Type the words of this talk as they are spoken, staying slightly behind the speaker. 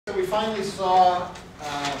So we finally saw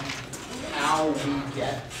how we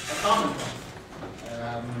get a Commonwealth.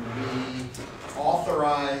 We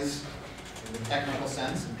authorize, in the technical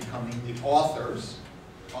sense, in becoming the authors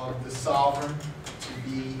of the sovereign to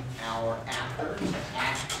be our actor, to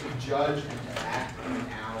act, to judge, and to act in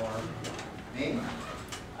our name.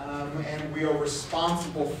 And we are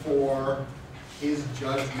responsible for his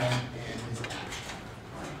judgment and his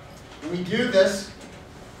action. We do this,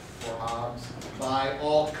 for Hobbes, by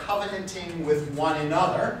all covenanting with one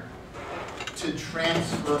another to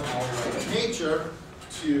transfer our right of nature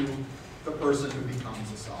to the person who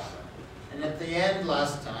becomes a sovereign. And at the end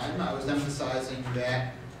last time, I was emphasizing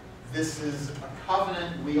that this is a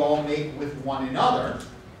covenant we all make with one another,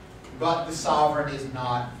 but the sovereign is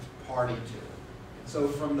not party to it. So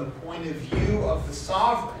from the point of view of the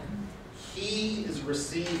sovereign, he is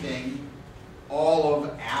receiving all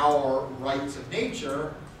of our rights of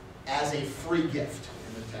nature as a free gift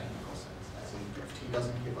in the technical sense, as a gift. He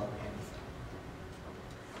doesn't give up anything.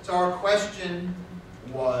 So our question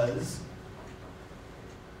was,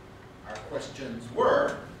 our questions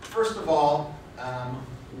were, first of all,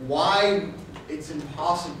 why it's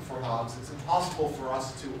impossible for Hobbes, it's impossible for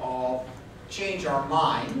us to all change our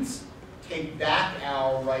minds, take back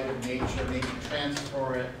our right of nature, maybe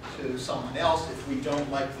transfer it to someone else if we don't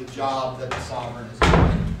like the job that the sovereign is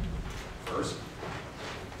doing, first.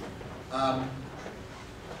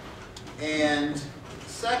 And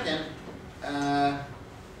second,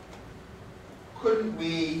 couldn't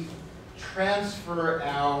we transfer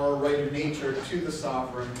our right of nature to the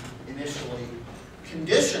sovereign initially,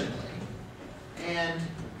 conditionally, and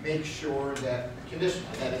make sure that,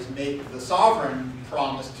 conditionally, that is, make the sovereign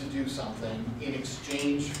promise to do something in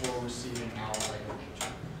exchange for receiving our right of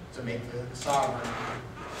nature, to make the sovereign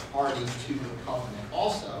party to the covenant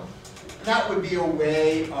also. And that would be a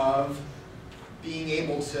way of being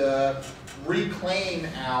able to reclaim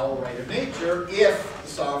our right of nature if the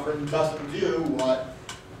sovereign doesn't do what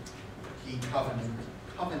he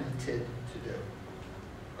covenanted to do.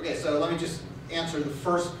 Okay, so let me just answer the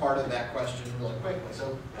first part of that question really quickly.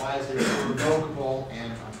 So why is it irrevocable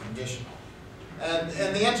and unconditional?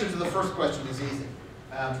 And the answer to the first question is easy.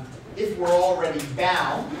 If we're already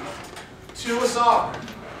bound to a sovereign,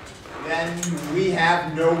 then we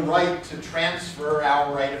have no right to transfer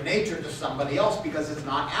our right of nature to somebody else because it's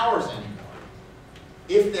not ours anymore.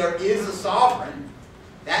 If there is a sovereign,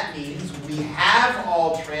 that means we have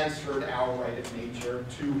all transferred our right of nature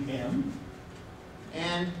to him,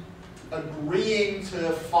 and agreeing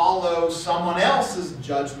to follow someone else's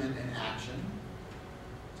judgment and action,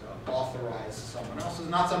 to authorize someone else, is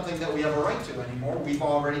not something that we have a right to anymore. We've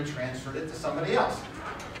already transferred it to somebody else.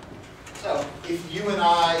 So if you and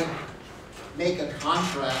I make a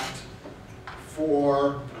contract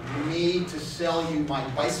for me to sell you my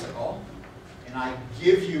bicycle, and I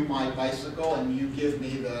give you my bicycle and you give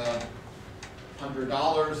me the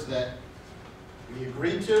 $100 that we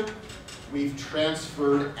agreed to, we've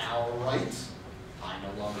transferred our rights. I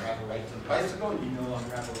no longer have a right to the bicycle, you no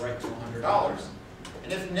longer have a right to $100.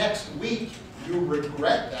 And if next week you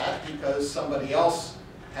regret that because somebody else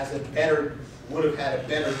has would have had a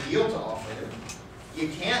better deal to offer you, you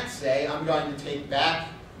can't say, I'm going to take back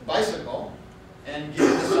the bicycle and give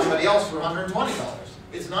it to somebody else for $120.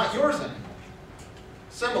 It's not yours anymore.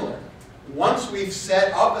 Similarly, once we've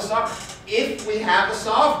set up a sovereign, if we have a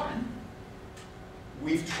sovereign,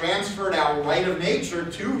 we've transferred our right of nature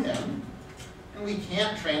to him, and we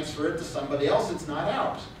can't transfer it to somebody else. It's not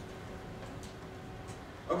ours.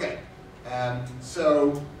 Okay,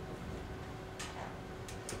 so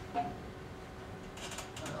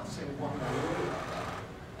I'll say one more word about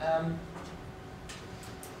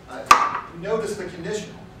that. Notice the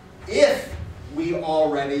conditional. If we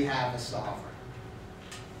already have a sovereign,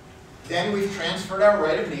 then we've transferred our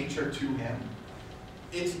right of nature to him.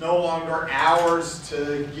 It's no longer ours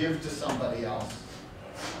to give to somebody else.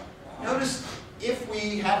 Notice, if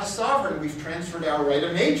we have a sovereign, we've transferred our right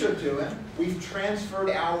of nature to him. We've transferred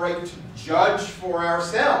our right to judge for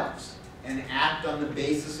ourselves and act on the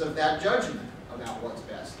basis of that judgment about what's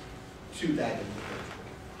best to that individual.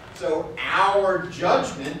 So our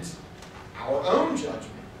judgment, our own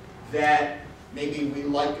judgment, that maybe we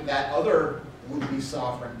like that other would-be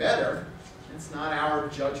sovereign better, it's not our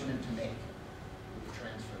judgment to make. We've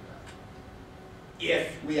transferred that.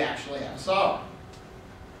 If we actually have a sovereign.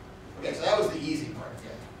 Okay, so that was the easy part.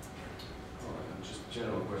 Yeah. Just a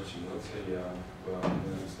general question. Let's say, well,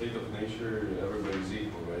 in the state of nature, everybody's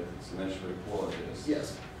equal, right? It's natural equality.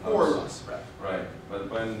 Yes, more or less, right. Right, but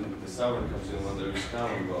when the sovereign comes in, when there is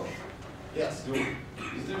Commonwealth, yes.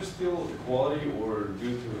 Is there still equality, or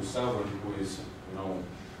due to a sovereign who is,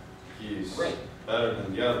 he's Great. better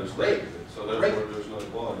than the others. Great. So therefore there's no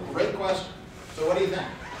equality. Great question. So what do you think?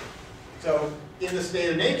 So in the state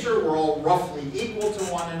of nature, we're all roughly equal to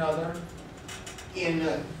one another.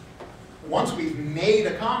 Once we've made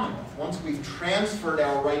a commonwealth, once we've transferred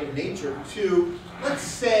our right of nature to, let's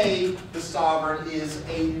say the sovereign is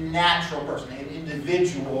a natural person, an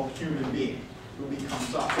individual human being who becomes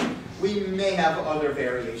sovereign. We may have other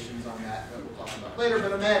variations on that we'll talk about later,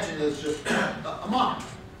 but imagine it's just a monarch,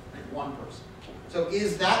 like one person. So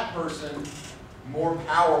is that person more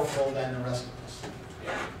powerful than the rest of us?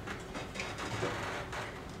 Yeah.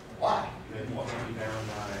 Why? Then what would be bound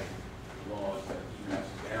by laws that he has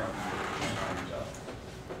bound by himself?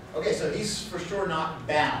 Okay, so he's for sure not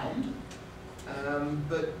bound,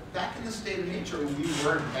 but back in the state of nature, we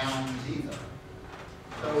weren't bound either.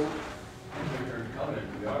 So, Once we return to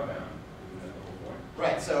covenant, we are bound. Isn't that the whole point?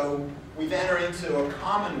 right, so we've entered into a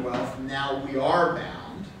commonwealth, now we are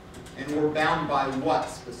bound, and we're bound by what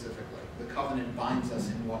specifically? The covenant binds us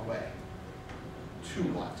in what way? To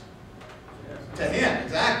what? Yes. To him,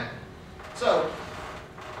 exactly.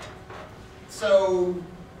 So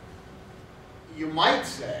you might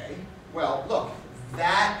say, well, look,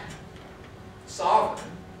 that sovereign,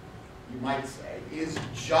 you might say, is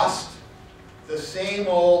just the same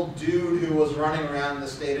old dude who was running around in the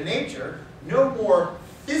state of nature, no more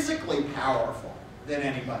physically powerful than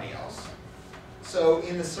anybody else. So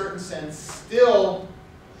in a certain sense, still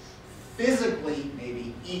physically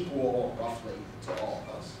maybe equal roughly to all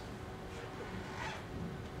of us.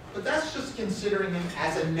 But that's just considering him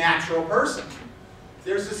as a natural person.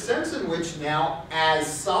 There's a sense in which now, as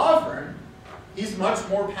sovereign, he's much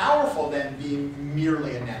more powerful than being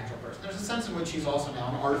merely a natural person. There's a sense in which he's also now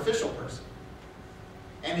an artificial person.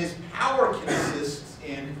 And his power consists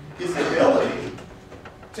in his ability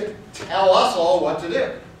to tell us all what to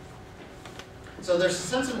do. So there's a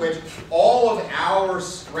sense in which all of our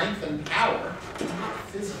strength and power, not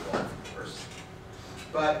physical, of course,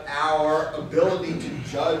 but our ability to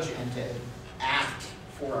judge and to act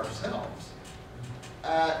for ourselves,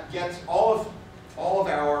 gets all of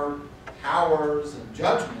our powers and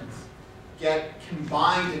judgments get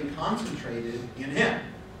combined and concentrated in him.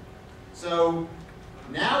 So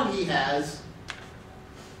now he has,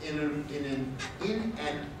 in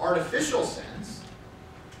an artificial sense,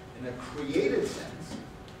 in a created sense,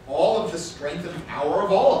 all of the strength and power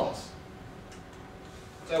of all of us.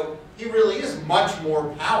 So he really is much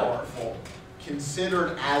more powerful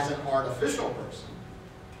considered as an artificial person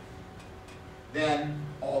than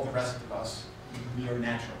all the rest of us, mere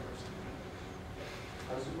natural person.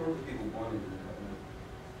 How does it work with people born into the covenant?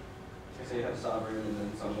 Say you have a sovereign and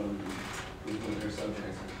then someone who's one of their subjects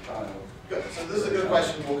as a child. Good. So this is a good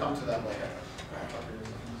question. We'll come to that later.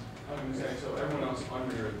 I was going to say, so everyone else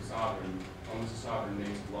under the sovereign, once the sovereign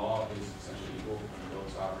makes law, is essentially equal, and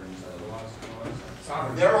both sovereigns otherwise.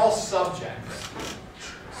 Sovereign. They're all subjects.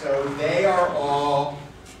 So they are all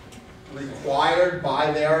required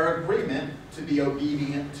by their agreement to be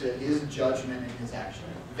obedient to his judgment and his action.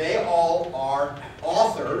 They all are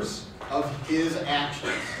authors of his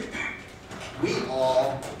actions. We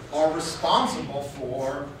all are responsible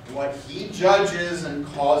for what he judges and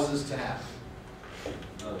causes to happen.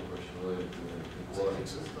 Another question related to equality.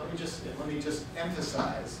 Let me just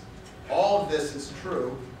emphasize, all of this is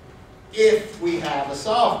true if we have a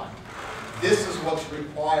sovereign. This is what's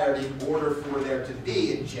required in order for there to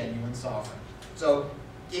be a genuine sovereign. So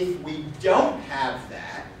if we don't have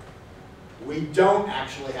that, we don't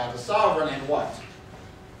actually have a sovereign, and what?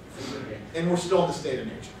 And we're still in the state of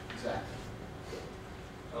nature. Exactly.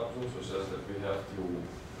 Hobbes also says that we have to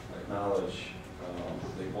acknowledge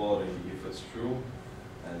the equality if it's true,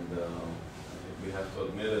 and I think we have to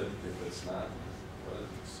admit it if it's not.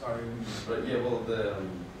 Sorry. But yeah, well, the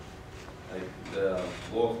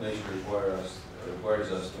law of nature requires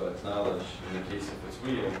us to acknowledge, in the case if it's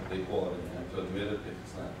real, the equality, and to admit it if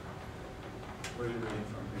it's not. Where are you reading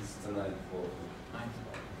from? It's the ninth law, Ninth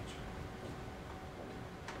law of nature.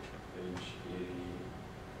 page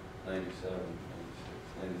 97,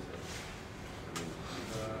 96,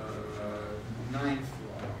 97. Ninth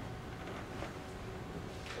law.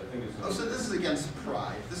 I think it's. Oh, so this is against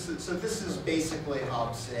pride. This is basically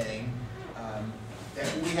Hobbes saying that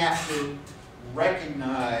we have to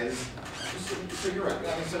recognize. So you're right.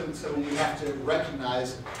 I mean, so we have to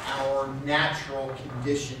recognize our natural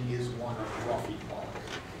condition is one of rough equality.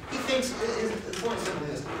 He thinks, the point is simply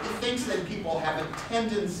this, he thinks that people have a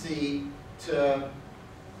tendency to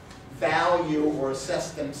value or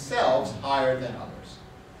assess themselves higher than others.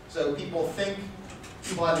 So people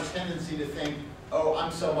have a tendency to think, oh,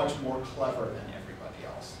 I'm so much more clever than everybody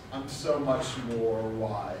else. I'm so much more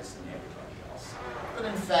wise than everybody else. But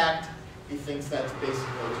in fact, he thinks that's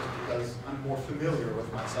basically just because I'm more familiar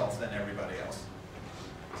with myself than everybody else.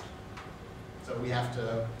 So we have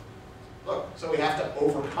to, so we have to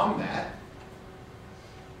overcome that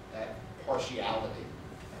partiality,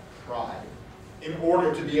 that pride, in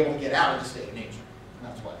order to be able to get out of the state of nature. And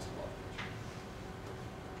that's why it's a law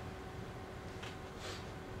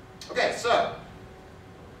of nature. Okay, so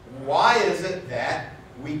why is it that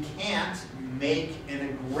we can't make an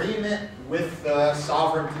agreement with the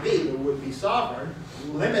sovereign to be, the would-be sovereign,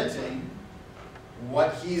 limiting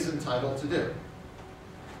what he's entitled to do?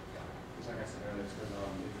 Like I said earlier, it's because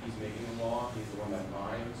if he's making a law, he's the one that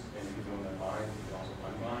binds, and if he's the one that binds, he can also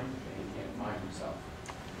unbind, and he can't bind himself.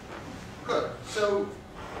 Good. So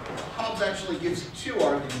Hobbes actually gives two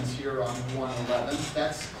arguments here on 111.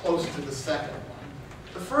 That's close to the second one.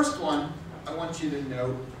 The first one, I want you to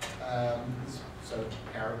note, so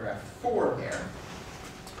paragraph 4 there.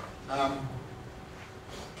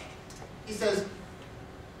 He says,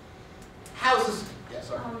 how's this? Yeah,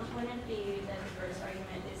 sorry. Wouldn't it be that the first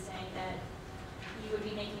argument is saying that you would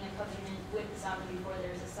be making a covenant with the sovereign before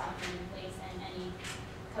there's a sovereign in place, and any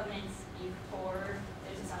covenants before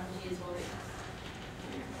there's a sovereignty is void?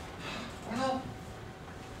 Well,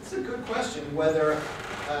 it's a good question whether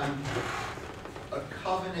a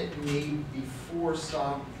covenant made before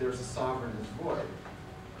there's a sovereign is void.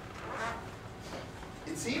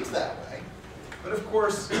 It seems that way, but of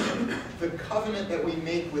course, the covenant that we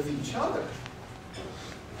make with each other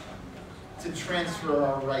to transfer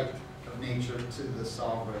our right of nature to the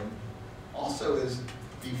sovereign also is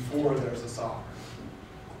before there's a sovereign.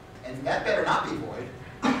 And that better not be void,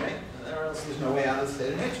 okay? Or else there's no way out of the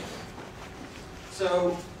state of nature.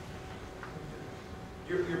 So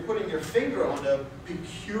you're putting your finger on a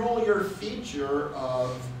peculiar feature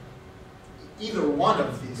of either one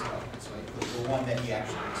of these covenants, right? The one that he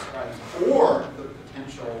actually describes, or the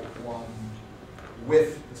potential one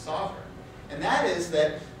with the sovereign. And that is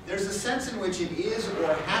that there's a sense in which it is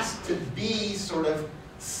or has to be sort of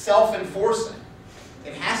self-enforcing.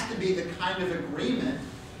 It has to be the kind of agreement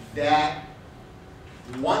that,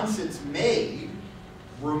 once it's made,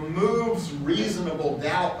 removes reasonable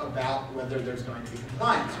doubt about whether there's going to be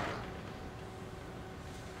compliance or not.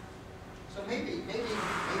 So maybe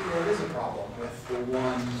there is a problem with the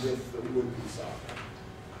one with the would-be sovereign.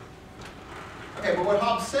 Okay, but what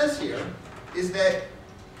Hobbes says here is that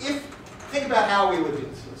think about how we would do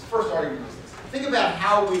this. This first argument is this. Think about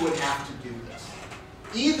how we would have to do this.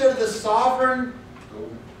 Either the sovereign,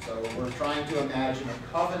 so we're trying to imagine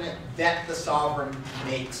a covenant that the sovereign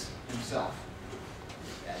makes himself.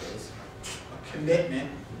 That is, a commitment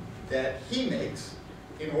that he makes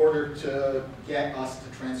in order to get us to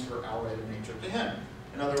transfer our right of nature to him.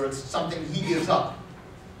 In other words, something he gives up.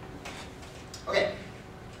 Okay,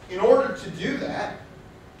 in order to do that,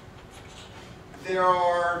 there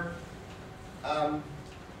are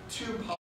two